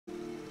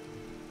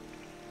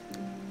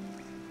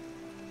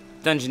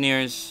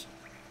Dungeoneers,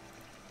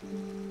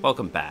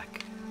 welcome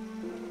back.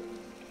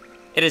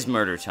 It is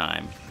murder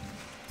time.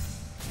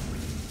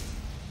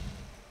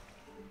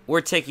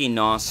 We're taking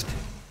Nosk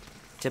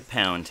to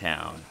Pound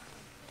Town.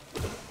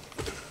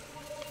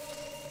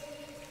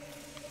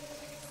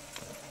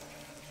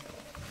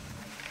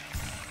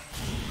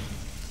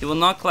 He will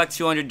not collect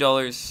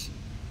 $200.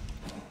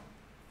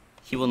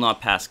 He will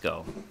not pass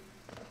go.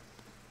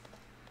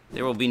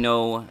 There will be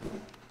no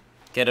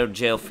get out of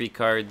jail free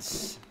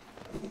cards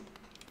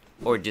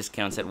or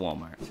discounts at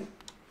Walmart.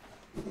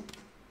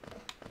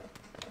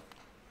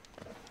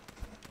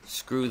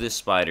 Screw this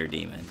spider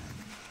demon.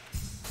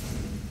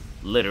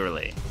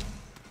 Literally.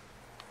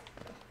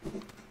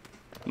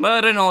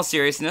 But in all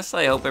seriousness,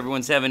 I hope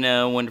everyone's having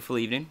a wonderful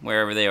evening,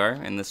 wherever they are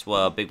in this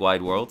big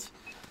wide world.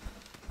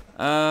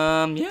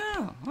 Yeah,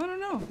 I don't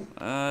know.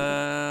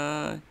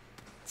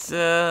 It's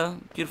a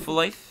beautiful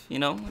life, you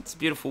know, it's a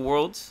beautiful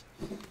world.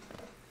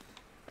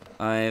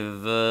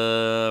 I've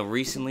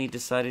recently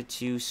decided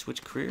to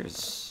switch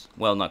careers.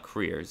 Well, not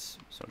careers,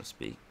 so to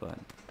speak, but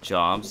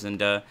jobs. And,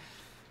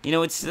 you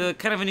know, it's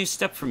kind of a new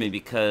step for me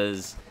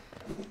because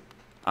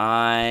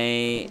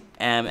I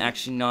am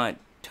actually not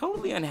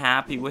totally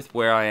unhappy with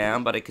where I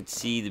am, but I could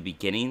see the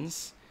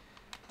beginnings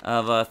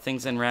of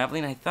things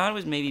unraveling. I thought it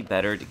was maybe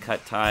better to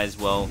cut ties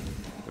while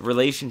the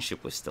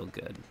relationship was still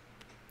good,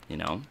 you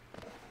know?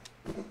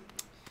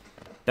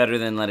 Better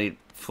than let it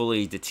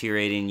fully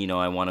deteriorating, you know.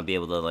 I want to be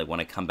able to, like, when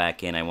I come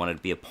back in, I want it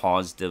to be a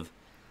positive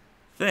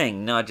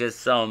thing, not just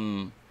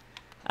some,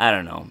 I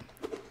don't know.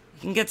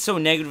 You can get so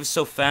negative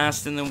so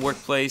fast in the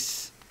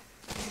workplace.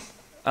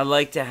 I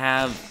like to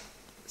have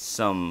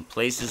some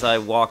places I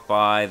walk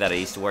by that I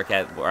used to work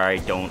at where I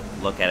don't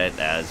look at it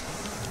as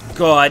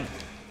God.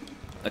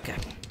 Okay.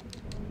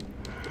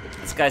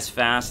 This guy's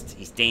fast.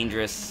 He's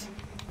dangerous.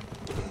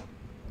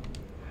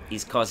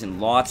 He's causing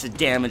lots of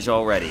damage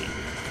already.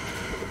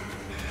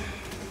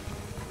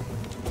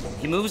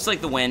 He moves like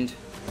the wind.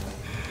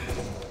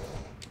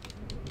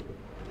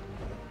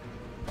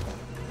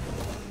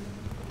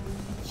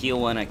 Heal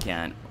when I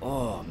can.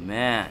 Oh,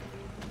 man.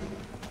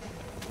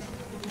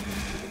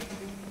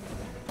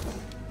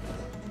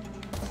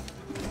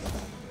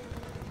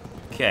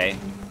 Okay.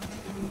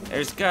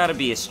 There's gotta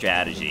be a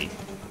strategy.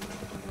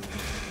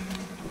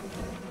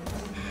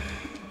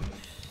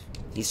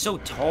 He's so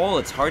tall,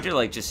 it's hard to,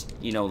 like, just,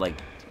 you know, like,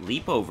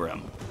 leap over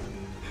him.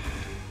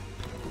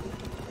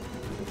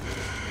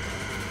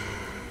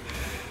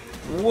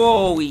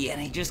 Whoa, and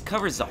he just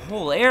covers the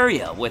whole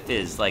area with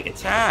his, like,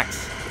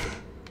 attacks.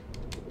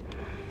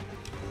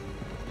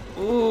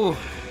 Ooh.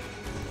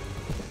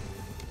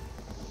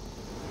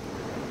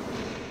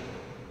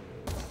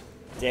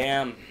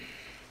 Damn.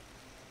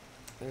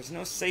 There's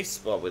no safe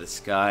spot with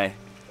this guy.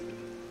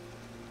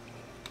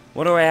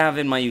 What do I have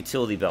in my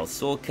utility belt?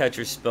 Soul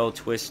Catcher, Spell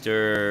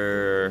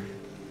Twister.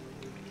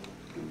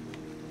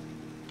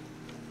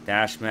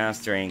 Dash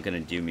Master ain't gonna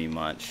do me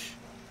much.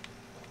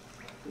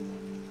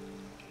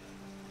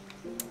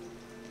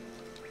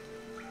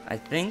 I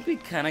think we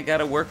kind of got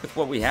to work with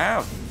what we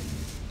have.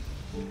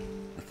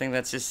 I think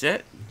that's just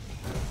it.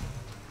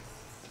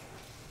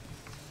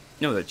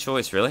 No other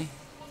choice, really.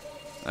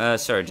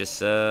 Sorry, just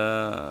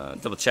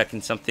double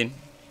checking something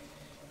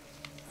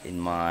in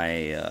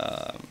my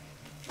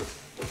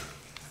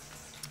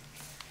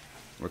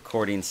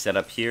recording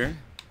setup here.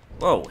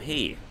 Whoa,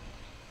 hey.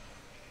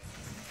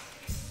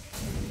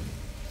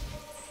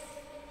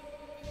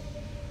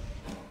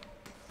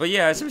 But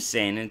yeah, as I was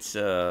saying, it's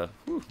whew,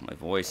 my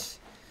voice.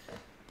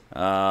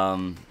 I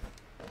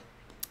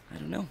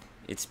don't know.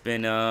 It's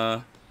been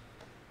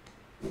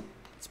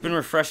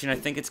refreshing. I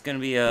think it's gonna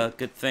be a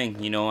good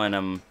thing, you know.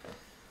 And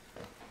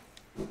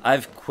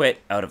I've quit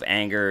out of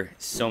anger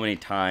so many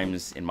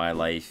times in my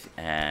life,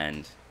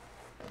 and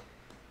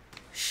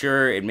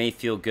sure, it may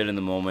feel good in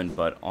the moment,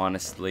 but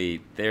honestly,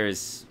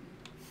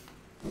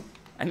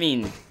 I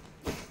mean,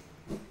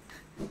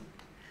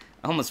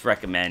 I almost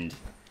recommend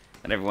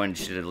that everyone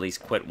should at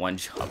least quit one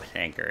job at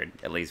anger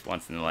at least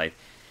once in their life.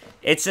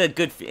 It's a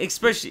good,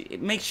 especially,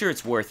 make sure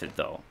it's worth it,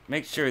 though.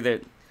 Make sure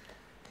that,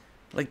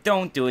 like,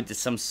 don't do it to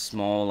some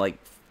small, like,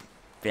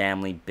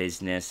 family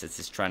business that's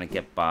just trying to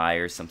get by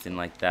or something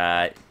like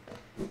that.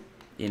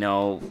 You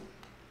know,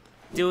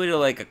 do it to,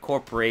 like, a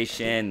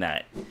corporation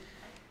that,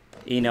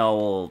 you know,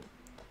 will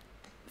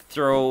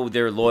throw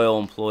their loyal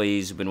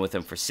employees who've been with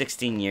them for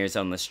 16 years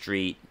on the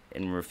street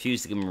and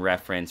refuse to give them a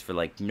reference for,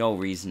 like, no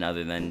reason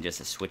other than just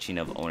a switching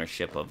of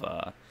ownership of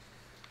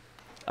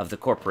the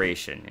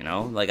corporation, you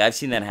know? Like, I've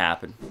seen that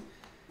happen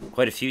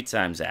quite a few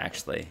times,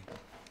 actually.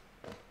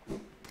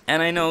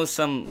 And I know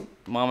some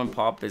mom and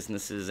pop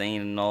businesses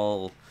ain't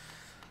all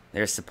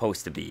they're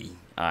supposed to be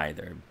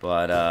either,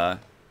 but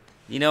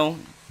you know,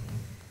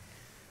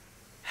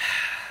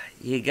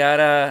 you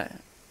gotta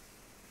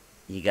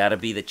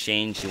be the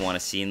change you want to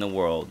see in the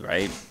world,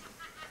 right?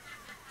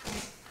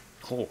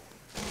 Oh,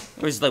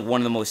 there was like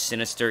one of the most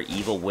sinister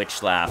evil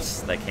witch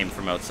laughs that came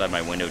from outside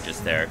my window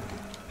just there.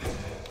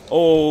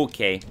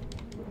 Okay.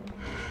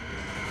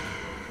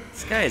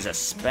 This guy is a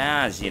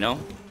spaz, you know?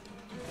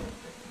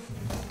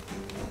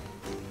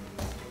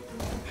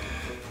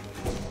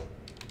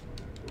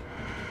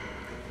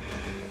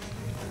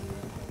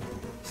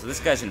 So this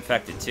guy's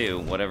infected too,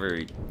 whatever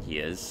he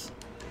is.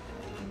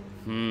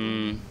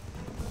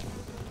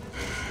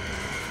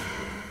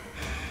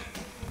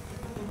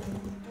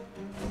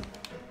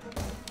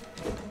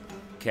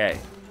 Okay.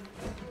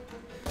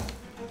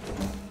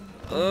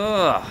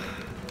 Ugh.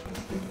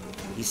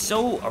 He's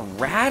so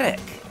erratic.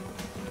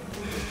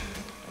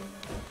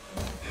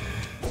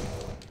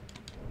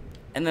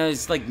 And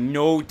there's like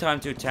no time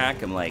to attack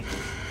him, like.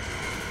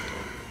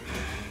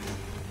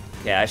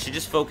 Yeah, I should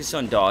just focus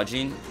on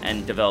dodging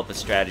and develop a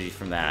strategy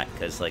from that,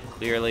 because like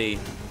clearly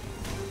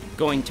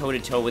going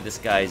toe-to-toe with this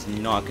guy is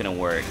not gonna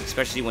work,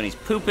 especially when he's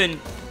pooping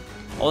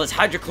all this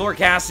hydrochloric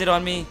acid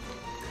on me.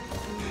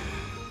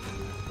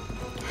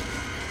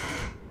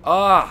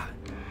 Ah!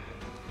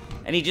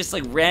 And he just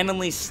like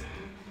randomly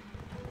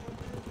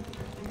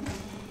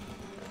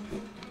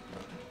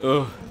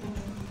ugh.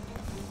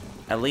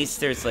 At least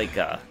there's like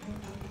a...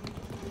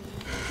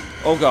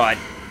 Oh god.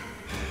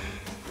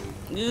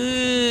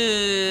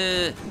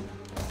 Ugh.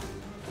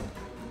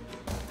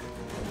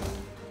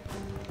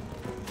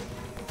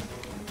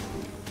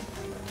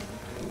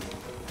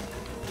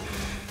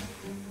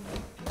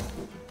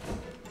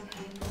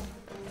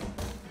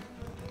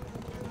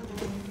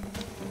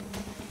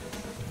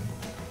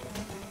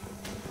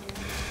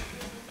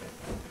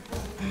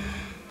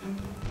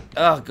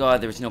 Oh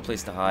god, there was no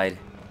place to hide.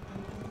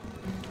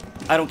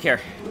 I don't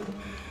care.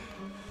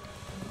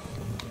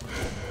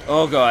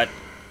 Oh god.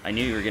 I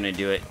knew you were gonna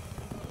do it.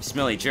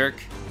 Smelly jerk.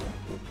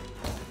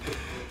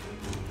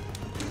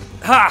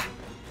 Ha!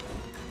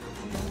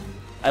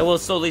 I will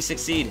slowly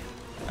succeed.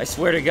 I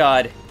swear to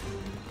god.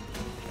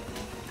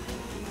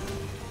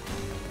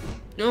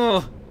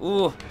 Oh,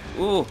 ooh,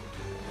 ooh.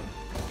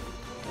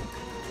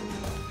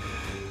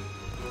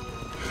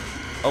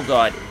 Oh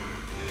god.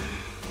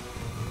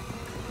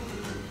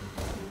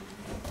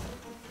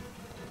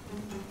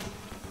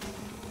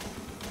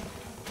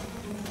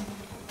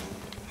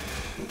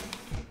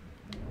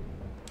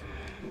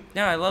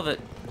 Yeah, I love it.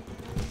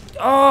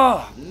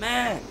 Oh,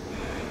 man.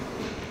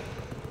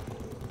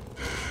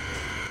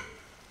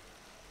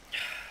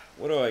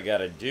 What do I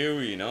gotta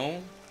do, you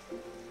know?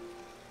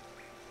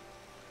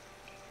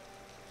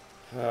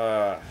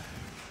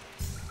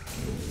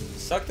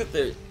 Suck that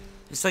there's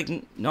like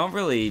not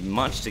really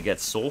much to get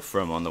soul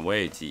from on the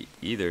way to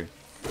either.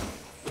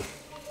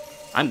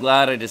 I'm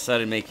glad I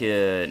decided to make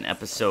an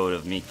episode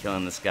of me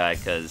killing this guy,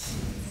 because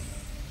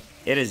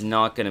it is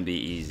not gonna be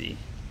easy.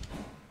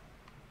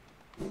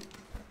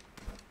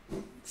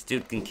 This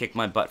dude can kick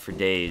my butt for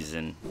days,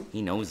 and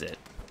he knows it.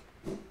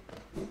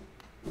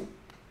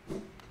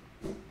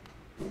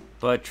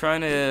 But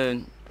trying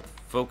to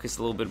focus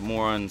a little bit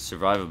more on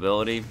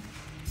survivability,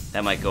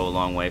 that might go a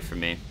long way for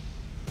me.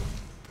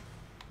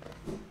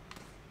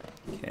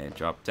 Okay,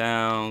 drop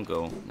down,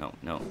 go,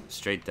 no,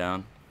 straight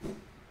down.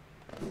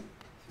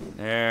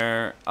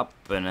 There, up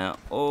and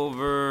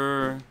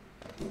over,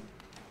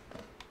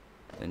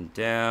 then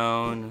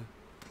down.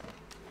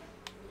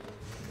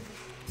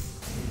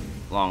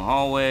 Long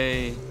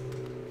hallway.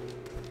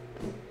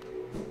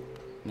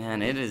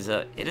 Man, it is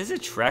a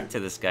trek to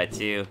this guy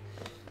too.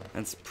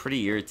 That's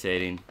pretty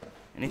irritating.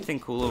 Anything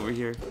cool over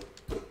here?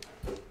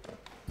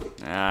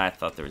 Ah, I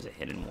thought there was a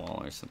hidden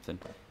wall or something.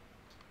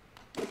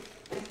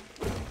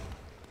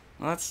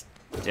 Well, that's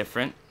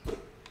different.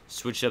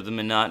 Switch up the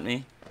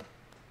monotony.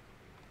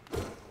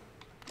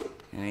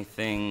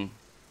 Anything?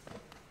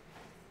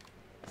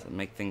 Does it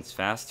make things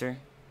faster?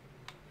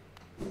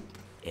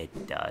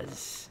 It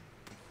does.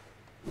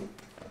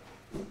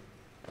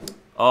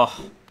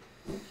 Oh.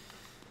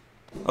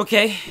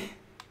 Okay.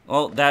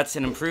 Well, that's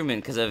an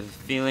improvement, because I have a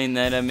feeling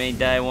that I may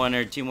die 1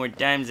 or 2 more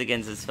times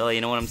against this fella,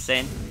 you know what I'm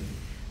saying?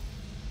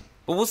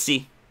 But we'll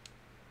see.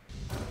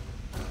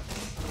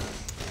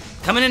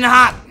 Coming in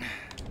hot!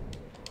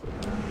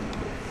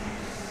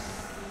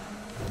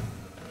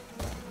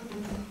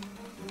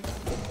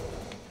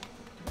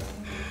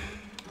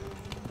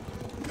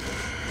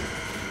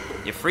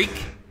 You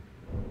freak?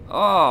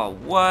 Oh,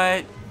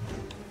 what?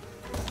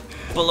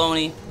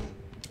 Baloney.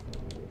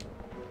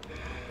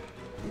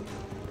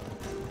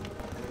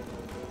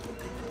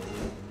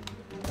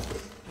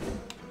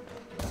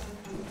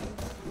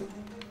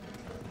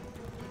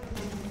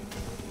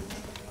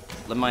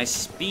 Let my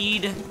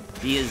speed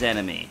be his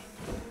enemy.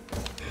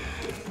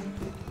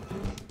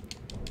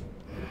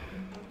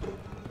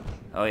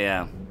 Oh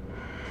yeah.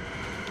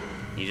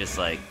 He just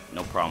like,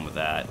 no problem with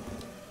that.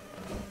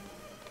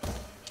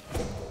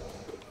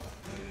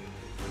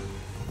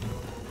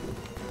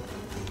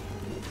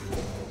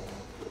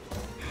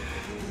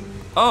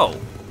 Oh!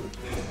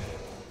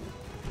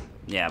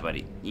 Yeah, but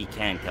he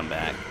can come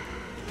back.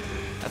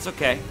 That's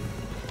okay.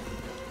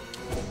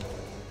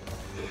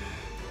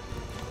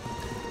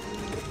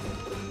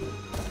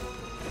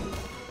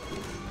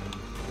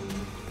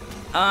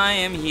 I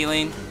am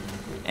healing,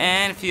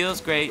 and it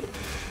feels great.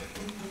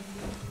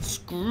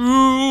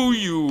 Screw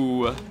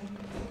you!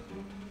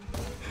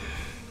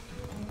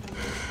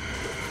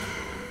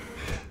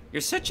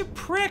 You're such a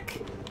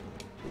prick!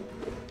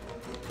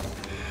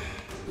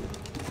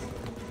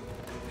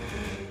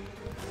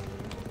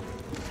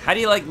 How do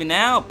you like me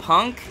now,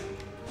 punk?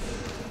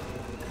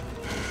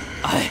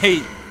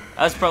 That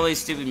was probably a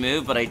stupid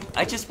move, but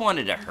I just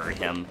wanted to hurt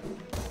him.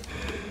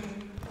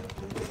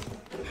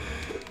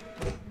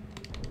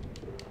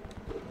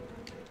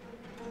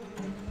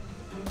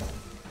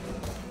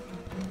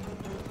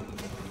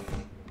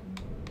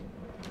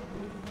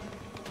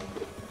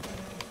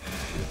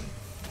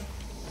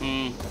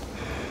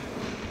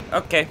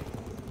 Okay.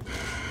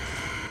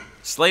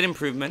 Slight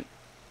improvement.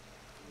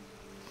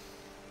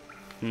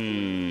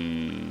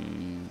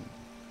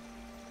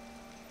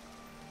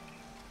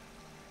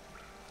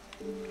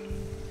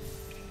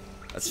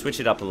 Let's switch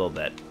it up a little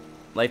bit.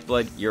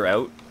 Lifeblood, you're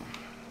out.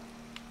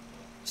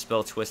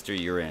 Spell Twister,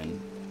 you're in.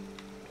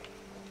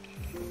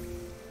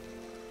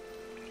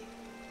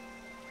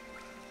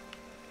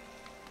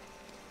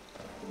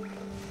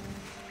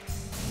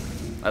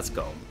 Let's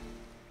go.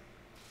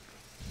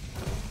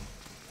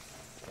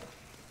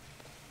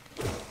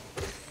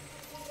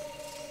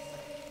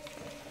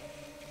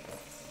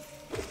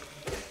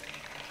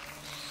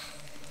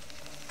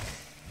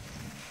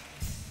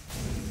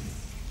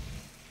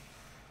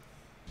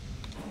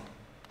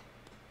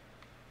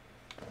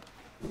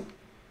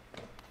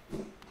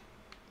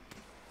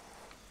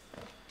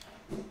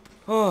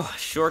 Oh,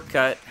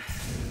 shortcut.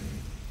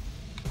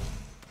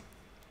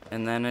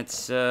 And then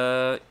it's,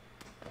 oh,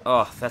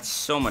 that's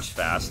so much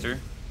faster.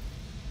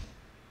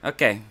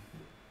 Okay.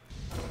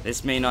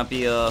 This may not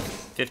be a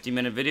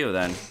 50-minute video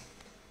then.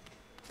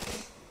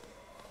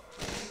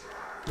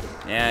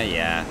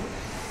 Yeah.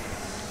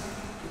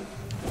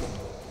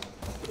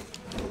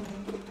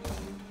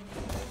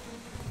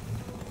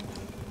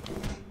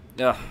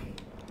 Ugh,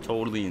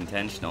 totally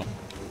intentional.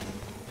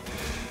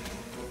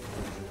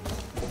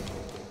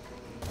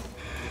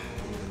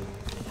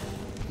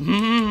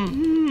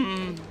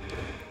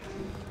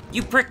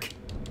 You prick!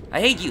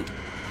 I hate you!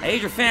 I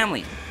hate your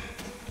family!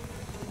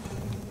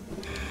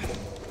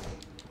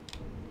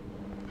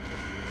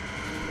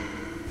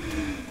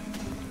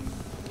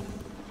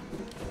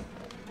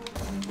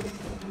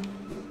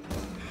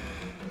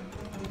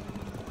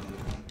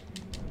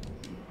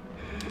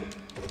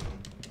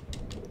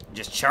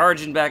 Just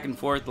charging back and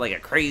forth like a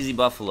crazy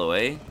buffalo,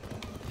 eh?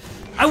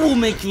 I will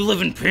make you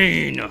live in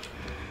pain!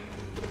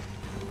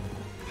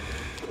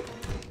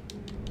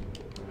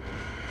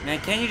 Man,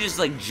 can't you just,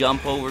 like,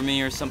 jump over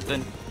me or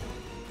something?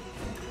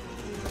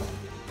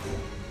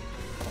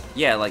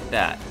 Yeah, like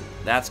that.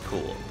 That's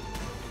cool.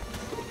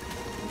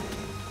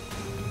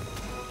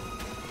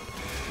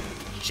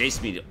 Chase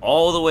me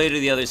all the way to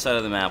the other side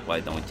of the map,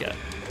 why don't ya?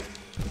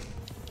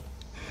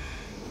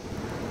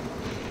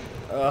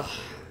 Ugh.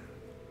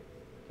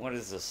 What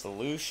is the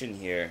solution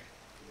here?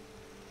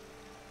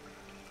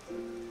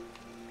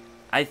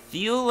 I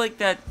feel like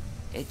that...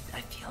 I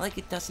feel like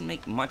it doesn't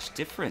make much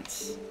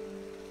difference.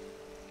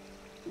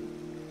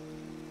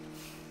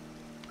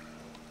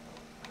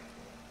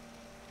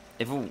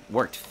 If it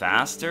worked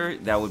faster,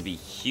 that would be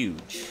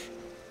huge.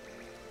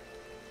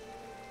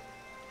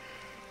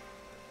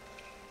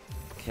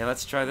 Okay,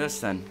 let's try this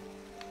then.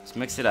 Let's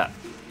mix it up.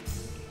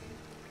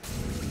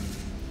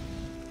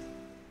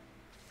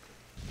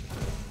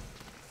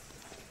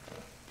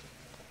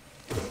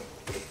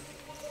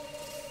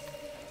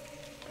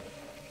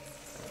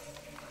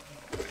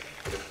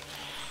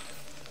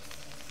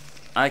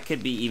 I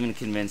could be even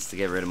convinced to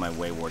get rid of my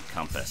wayward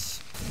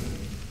compass.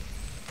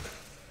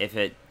 If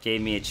it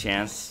gave me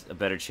a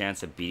better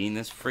chance of beating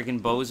this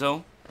friggin'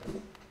 bozo.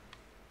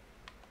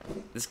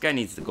 This guy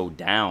needs to go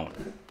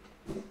down.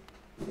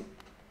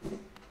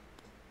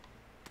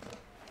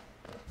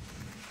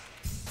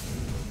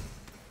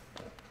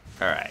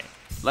 Alright,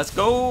 let's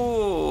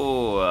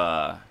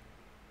go!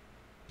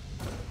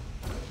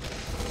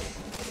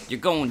 You're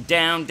going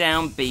down,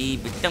 down,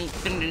 baby. Dun,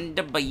 dun, dun,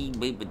 dun,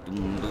 baby,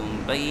 boom,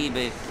 boom,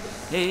 baby.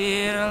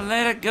 Here,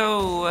 let it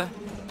go.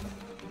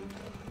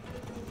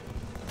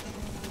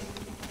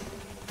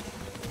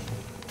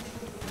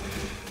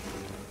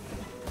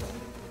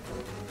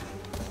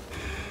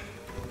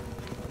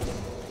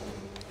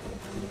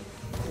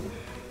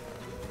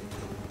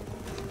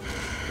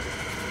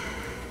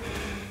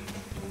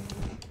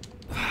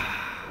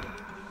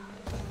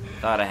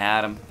 Thought I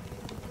had him.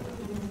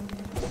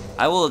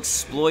 I will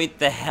exploit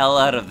the hell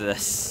out of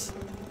this.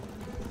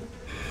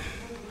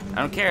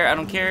 I don't care, I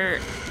don't care.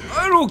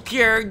 I don't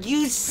care!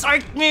 You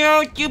psyched me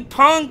out, you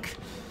punk!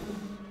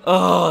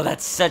 Oh,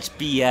 that's such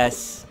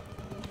BS.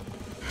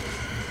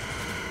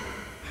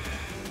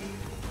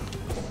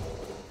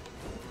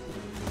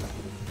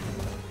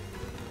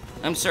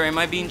 I'm sorry, am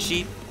I being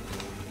cheap?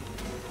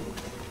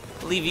 I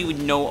believe you would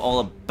know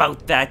all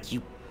about that,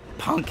 you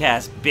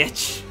punk-ass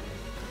bitch.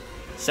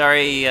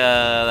 Sorry,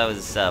 that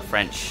was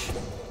French.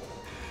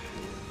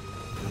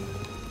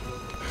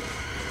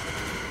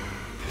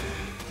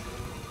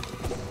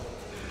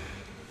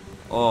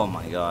 Oh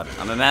my god,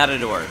 I'm a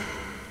matador.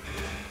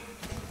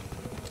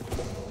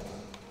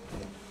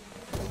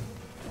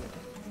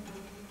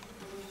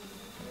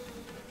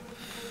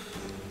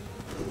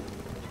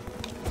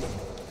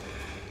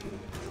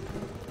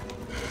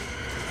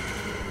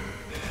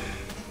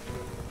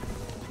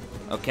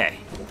 Okay.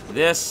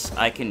 This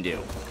I can do.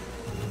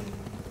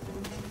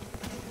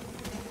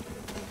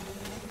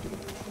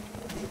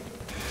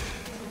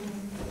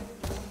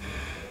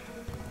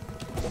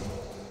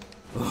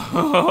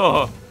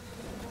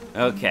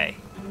 Okay.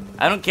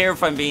 I don't care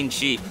if I'm being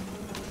cheap.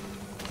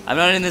 I'm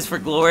not in this for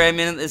glory, I'm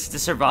in this to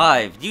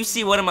survive. Do you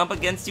see what I'm up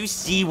against? Do you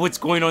see what's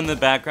going on in the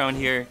background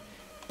here?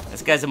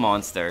 This guy's a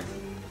monster.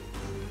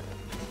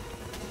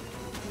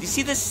 Do you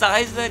see the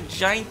size of that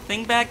giant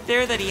thing back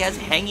there that he has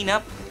hanging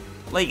up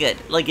like an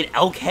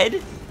elk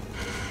head?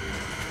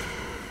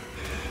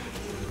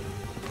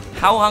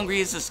 How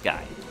hungry is this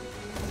guy?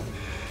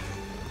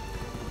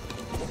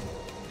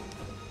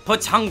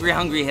 Puts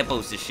hungry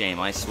hippos to shame,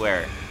 I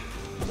swear.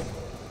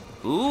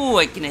 Ooh,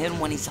 I can hit him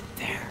when he's up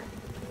there.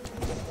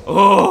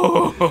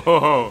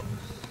 Oh!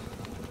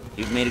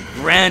 You've made a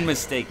grand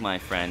mistake, my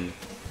friend.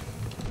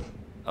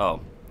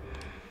 Oh.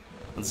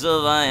 And so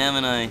have I,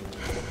 haven't I?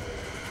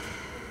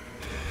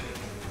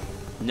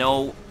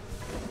 No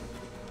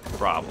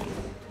problem.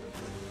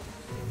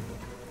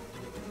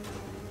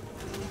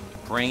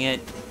 Bring it,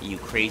 you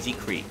crazy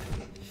creep.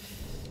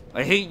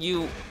 I hate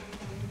you.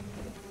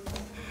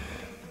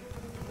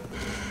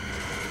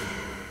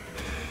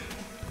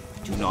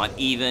 Do not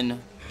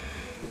even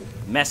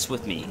mess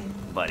with me,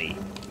 buddy.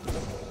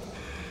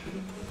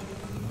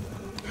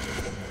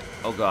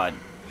 Oh god.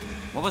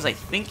 What was I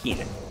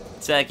thinking?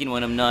 Attacking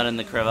when I'm not in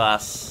the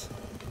crevasse.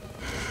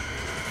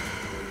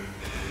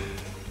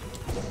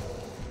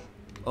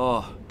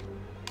 Oh.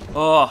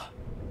 Oh.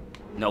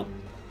 Nope.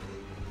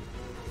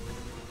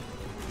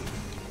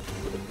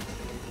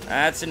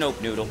 That's a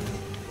nope noodle.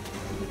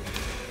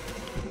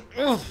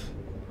 Ugh.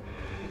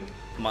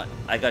 Come on,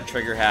 I got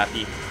trigger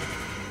happy.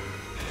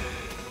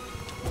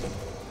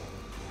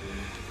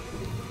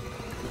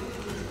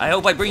 I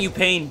hope I bring you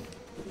pain.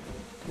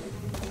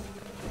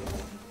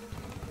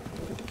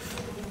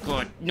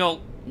 God, no,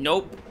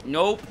 nope,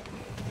 nope.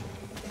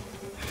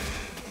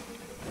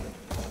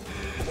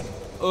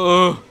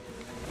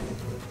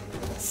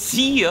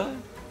 See ya.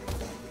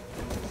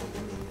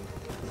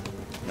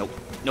 Nope,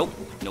 nope,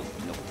 nope,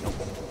 nope, nope.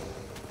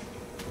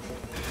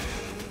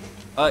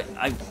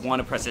 I want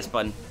to press this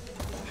button.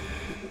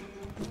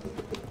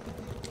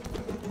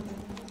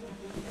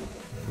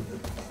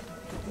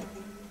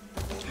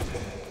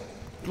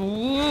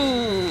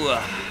 Ooh.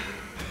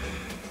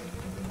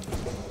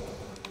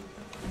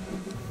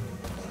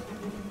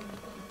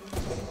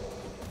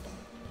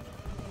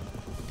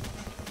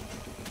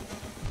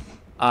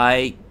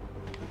 I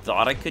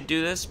thought I could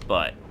do this,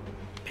 but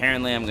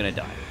apparently I'm gonna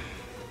die.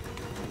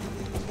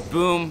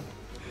 Boom.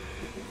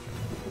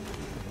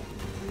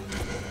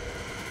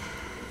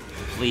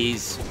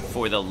 Please,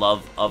 for the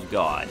love of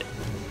God.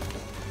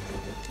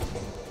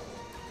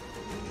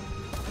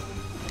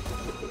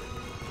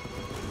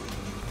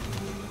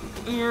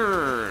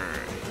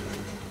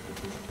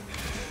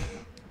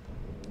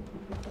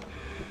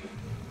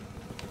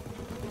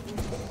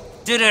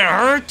 Did it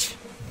hurt?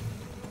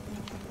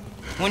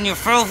 When you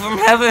fell from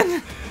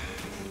heaven?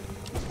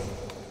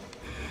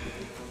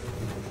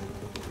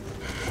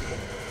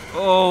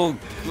 Oh,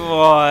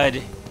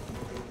 God.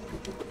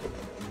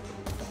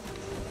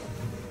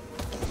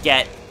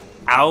 Get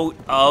out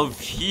of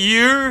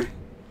here?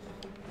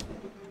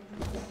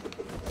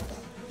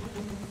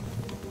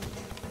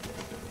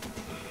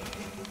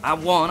 I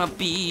wanna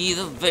be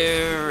the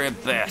very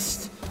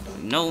best.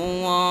 No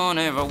one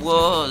ever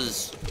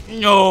was.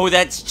 No,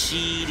 that's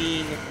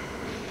cheating.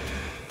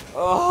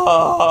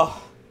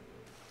 Oh.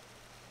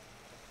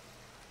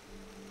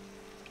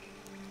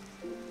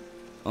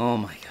 Oh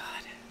my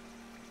God.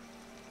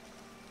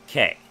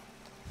 Okay.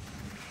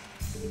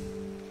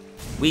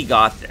 We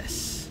got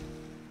this.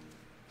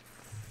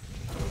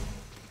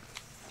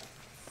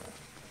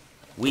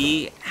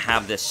 We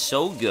have this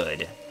so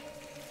good.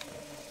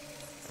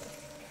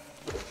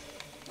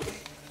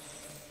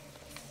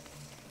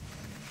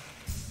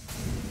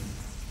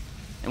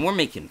 And we're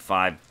making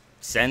 5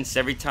 cents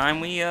every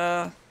time we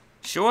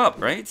show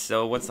up, right?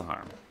 So what's the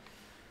harm?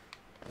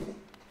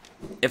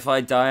 If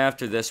I die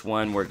after this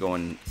one, we're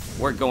going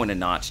to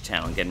Notch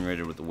Town, getting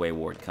rid of the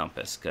Wayward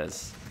Compass,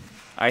 because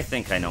I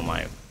think I know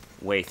my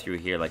way through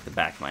here like the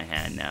back of my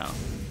hand now.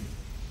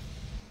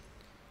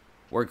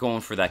 We're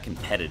going for that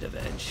competitive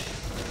edge.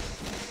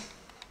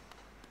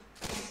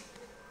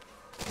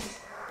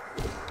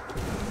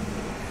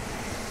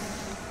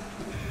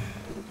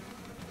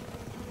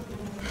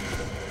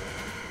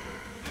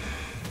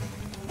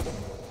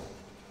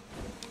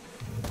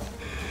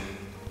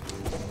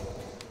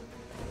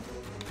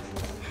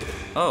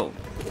 Oh,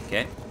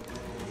 okay.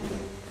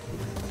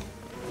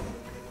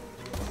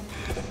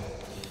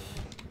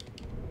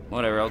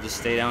 Whatever, I'll just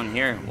stay down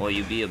here while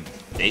you be a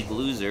big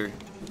loser. Do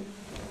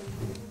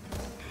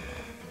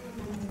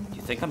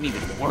you think I'm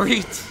even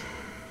worried?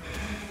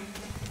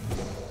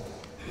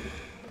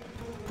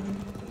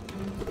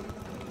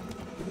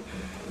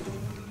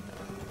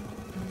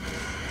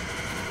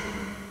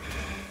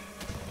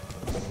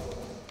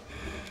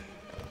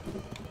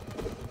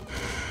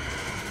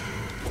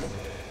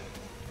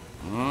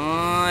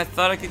 I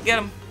thought I could get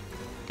him.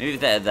 Maybe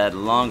that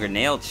longer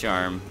nail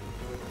charm.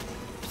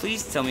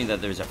 Please tell me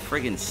that there's a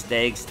friggin'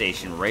 stag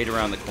station right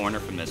around the corner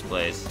from this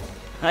place.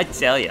 I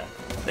tell ya,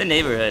 the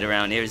neighborhood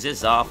around here is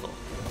just awful.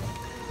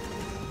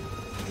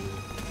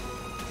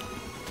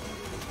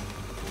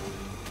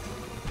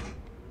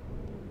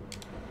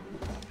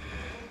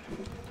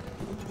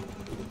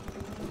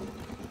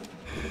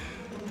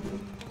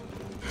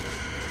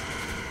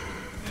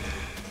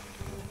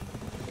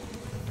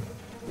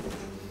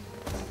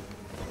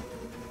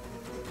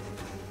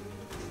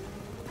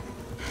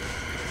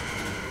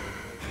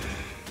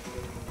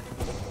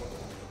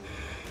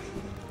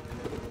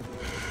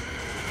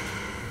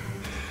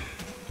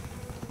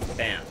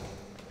 Bam.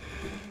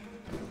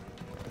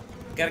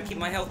 Gotta keep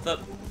my health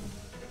up.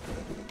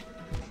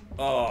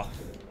 Oh,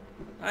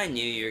 I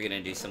knew you were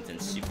gonna do something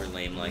super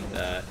lame like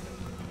that.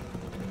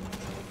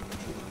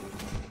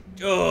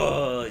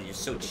 Oh, you're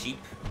so cheap.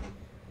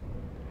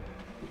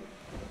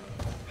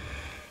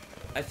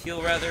 I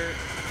feel rather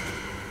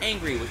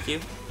angry with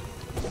you.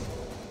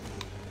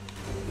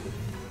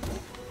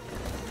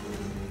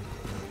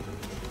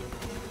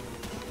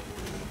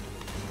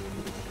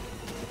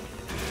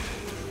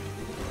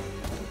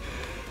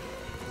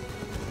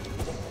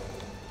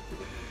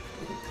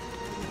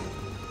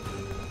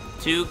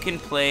 Two can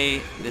play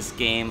this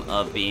game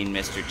of being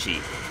Mr.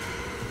 Cheap.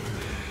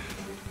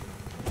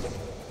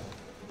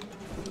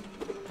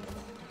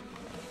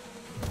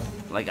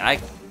 Like,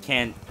 I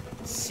can't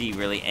see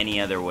really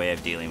any other way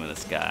of dealing with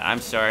this guy. I'm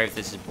sorry if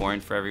this is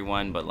boring for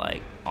everyone, but,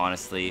 like,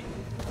 honestly,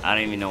 I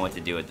don't even know what to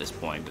do at this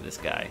point with this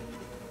guy.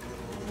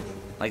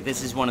 Like,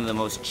 this is one of the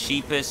most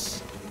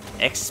cheapest,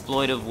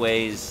 exploitive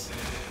ways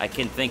I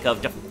can think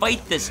of to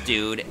fight this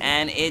dude,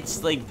 and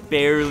it's, like,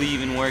 barely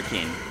even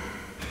working.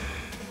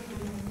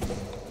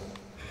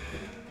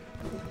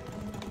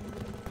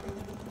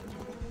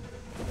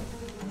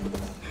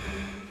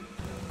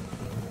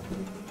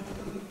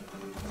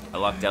 I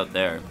lucked out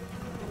there.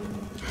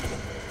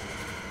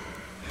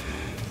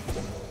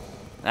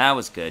 That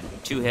was good.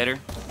 2-hitter.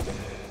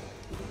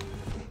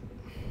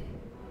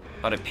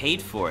 But I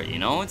paid for it, you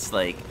know? It's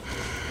like,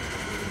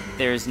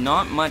 there's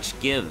not much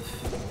give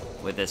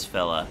with this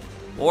fella.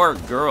 Or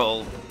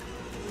girl.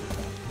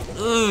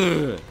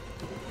 Ugh.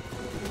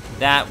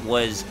 That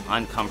was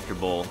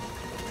uncomfortable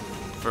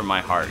for my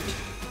heart.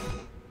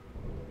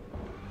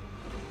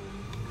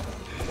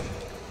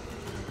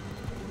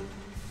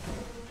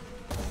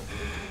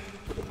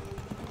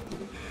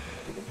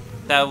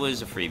 That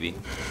was a freebie.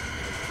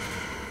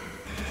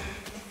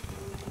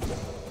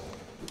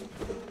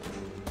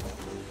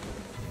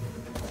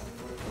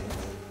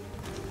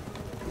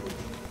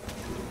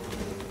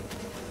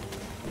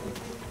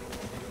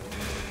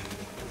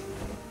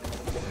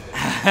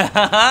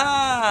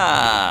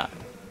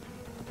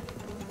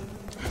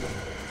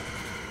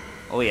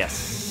 Oh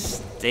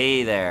yes,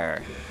 stay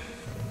there.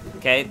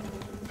 Okay,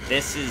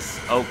 this is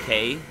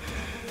okay.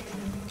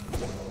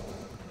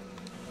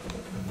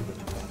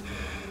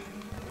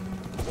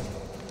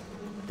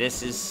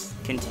 This is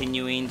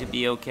continuing to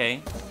be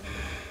okay.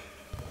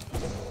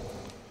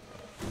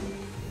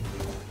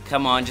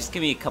 Come on, just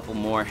give me a couple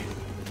more.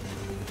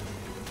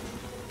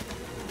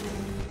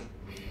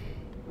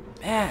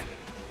 Man.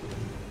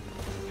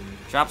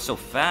 Drop so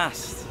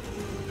fast.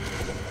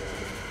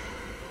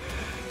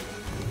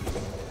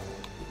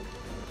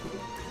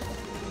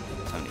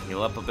 Time to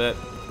heal up a bit.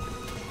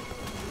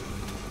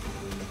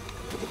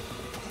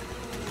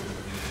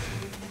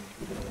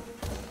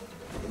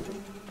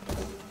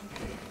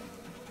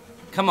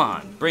 Come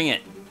on, bring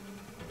it.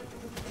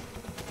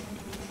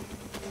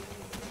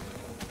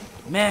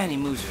 Man, he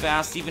moves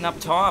fast even up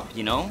top,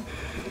 you know?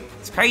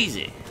 It's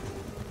crazy.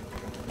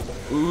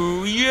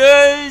 Ooh,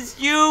 yes,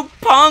 you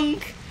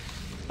punk!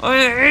 I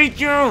hate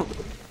you!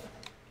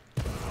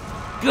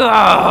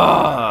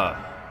 Gah!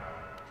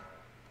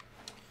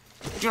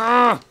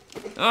 Gah!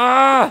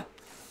 Ah!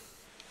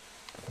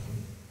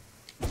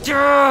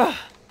 Gah!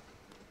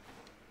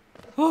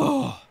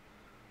 Oh,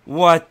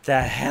 what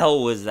the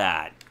hell was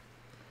that?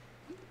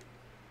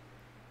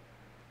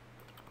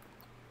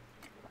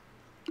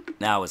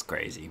 That was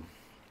crazy.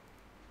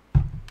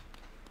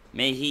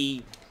 May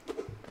he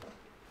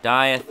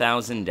die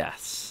 1,000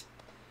 deaths.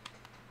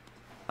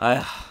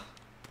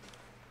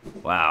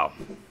 Wow.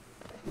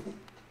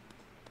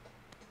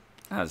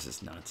 That was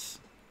just nuts.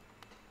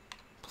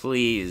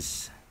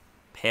 Please.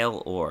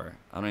 Pale ore.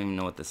 I don't even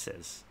know what this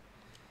is.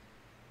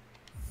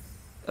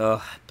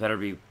 Ugh, better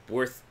be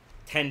worth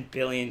 $10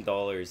 billion.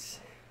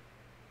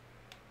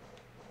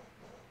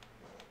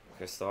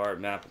 Crystal Heart,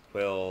 Map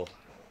Quill.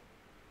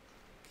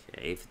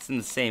 Okay, if it's in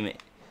the same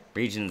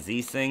region as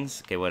these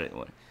things. Okay, what?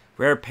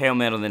 Rare pale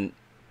metal that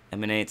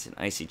emanates an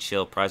icy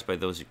chill prized by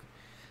those who...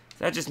 Does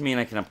that just mean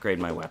I can upgrade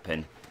my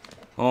weapon?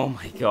 Oh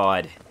my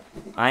god.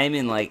 I am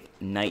in, like,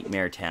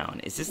 Nightmare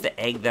Town. Is this the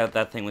egg that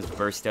that thing was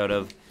burst out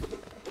of?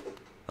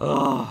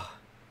 Oh.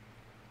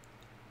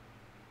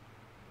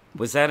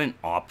 Was that an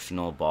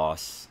optional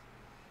boss?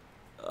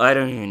 I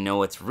don't even know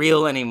what's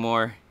real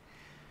anymore.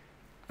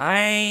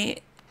 I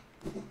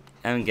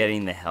am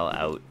getting the hell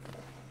out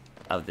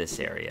of this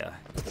area.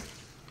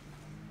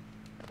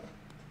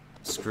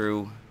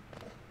 Screw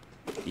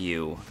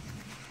you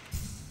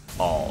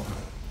all.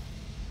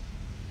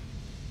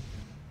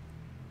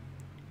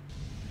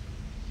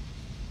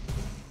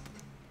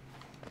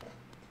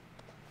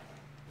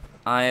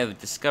 I have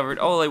discovered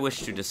all I wish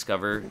to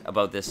discover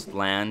about this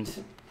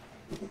land.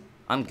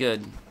 I'm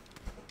good.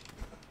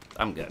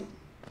 I'm good.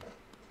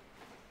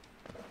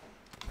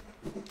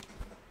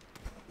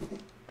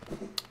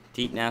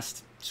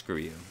 Deepnest, screw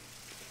you.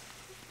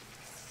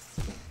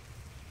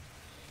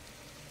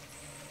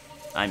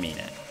 I mean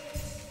it.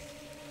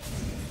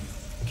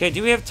 Okay,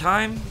 do we have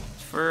time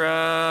for,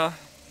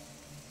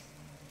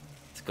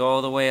 to go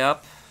all the way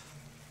up?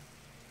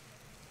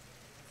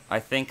 I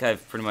think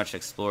I've pretty much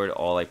explored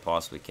all I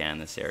possibly can in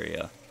this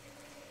area.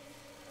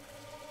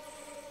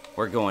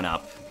 We're going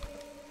up.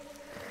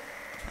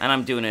 And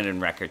I'm doing it in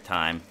record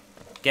time.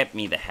 Get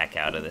me the heck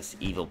out of this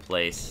evil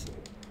place.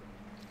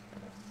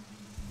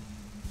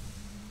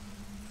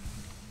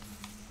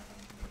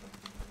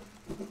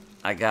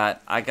 I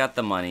got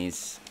the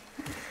monies.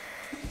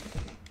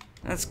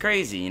 That's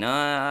crazy, you know.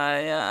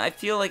 I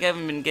feel like I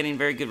haven't been getting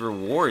very good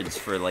rewards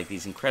for like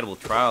these incredible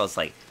trials,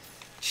 like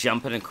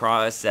jumping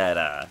across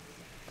that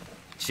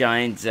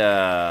giant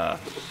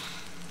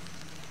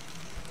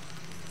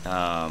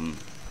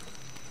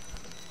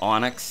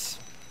onyx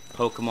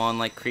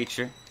Pokemon-like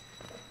creature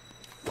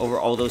over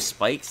all those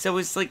spikes. That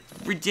was like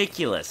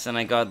ridiculous, and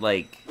I got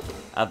like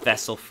a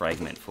vessel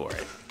fragment for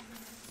it.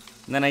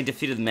 And then I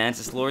defeated the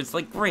Mantis Lords.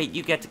 Like, great,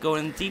 you get to go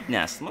in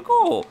Deepnest. I'm like,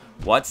 oh,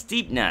 what's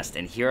Deepnest?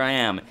 And here I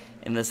am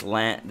in this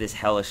land, this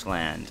hellish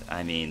land.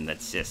 I mean,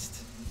 that's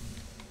just...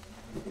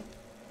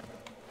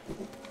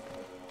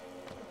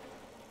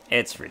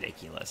 it's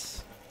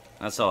ridiculous.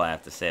 That's all I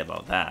have to say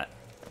about that.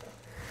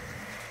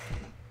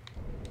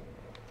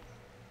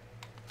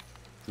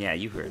 Yeah,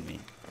 you heard me.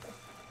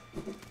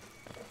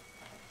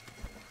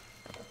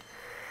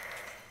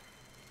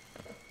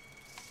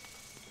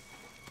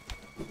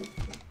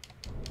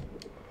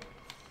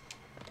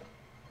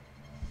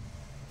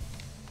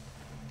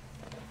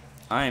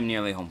 I am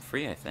nearly home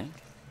free, I think.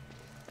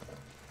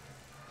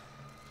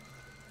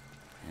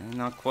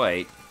 Not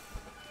quite.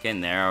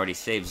 Getting there. I already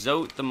saved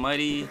Zote the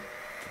Mighty,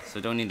 so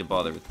don't need to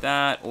bother with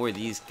that. Or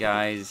these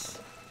guys.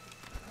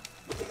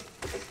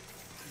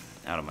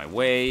 Out of my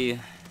way.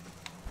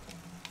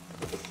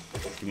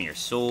 Give me your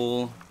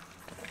soul.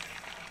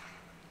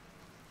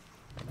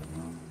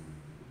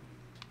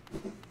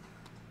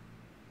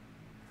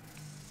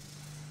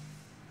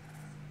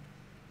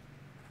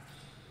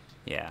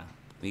 Yeah,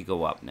 we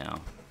go up now.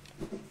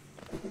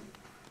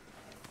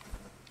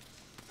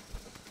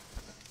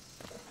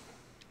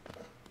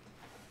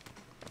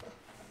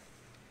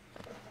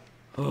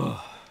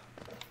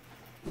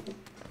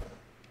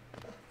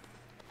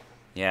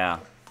 Yeah,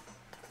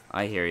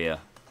 I hear you.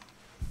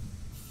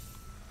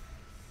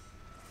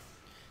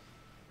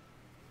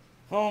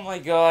 Oh my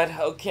god,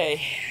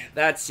 okay.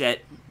 That's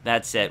it.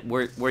 That's it.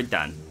 We're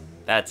done.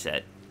 That's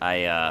it.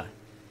 I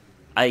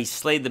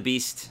slayed the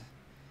beast.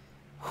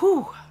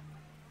 Whew.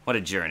 What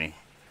a journey.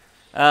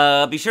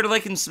 Be sure to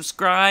like and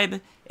subscribe.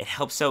 It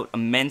helps out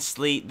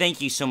immensely. Thank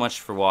you so much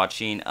for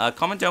watching.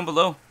 Comment down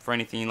below for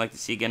anything you'd like to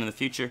see again in the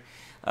future.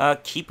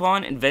 Keep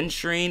on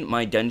adventuring,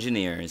 my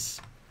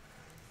Dungeoneers.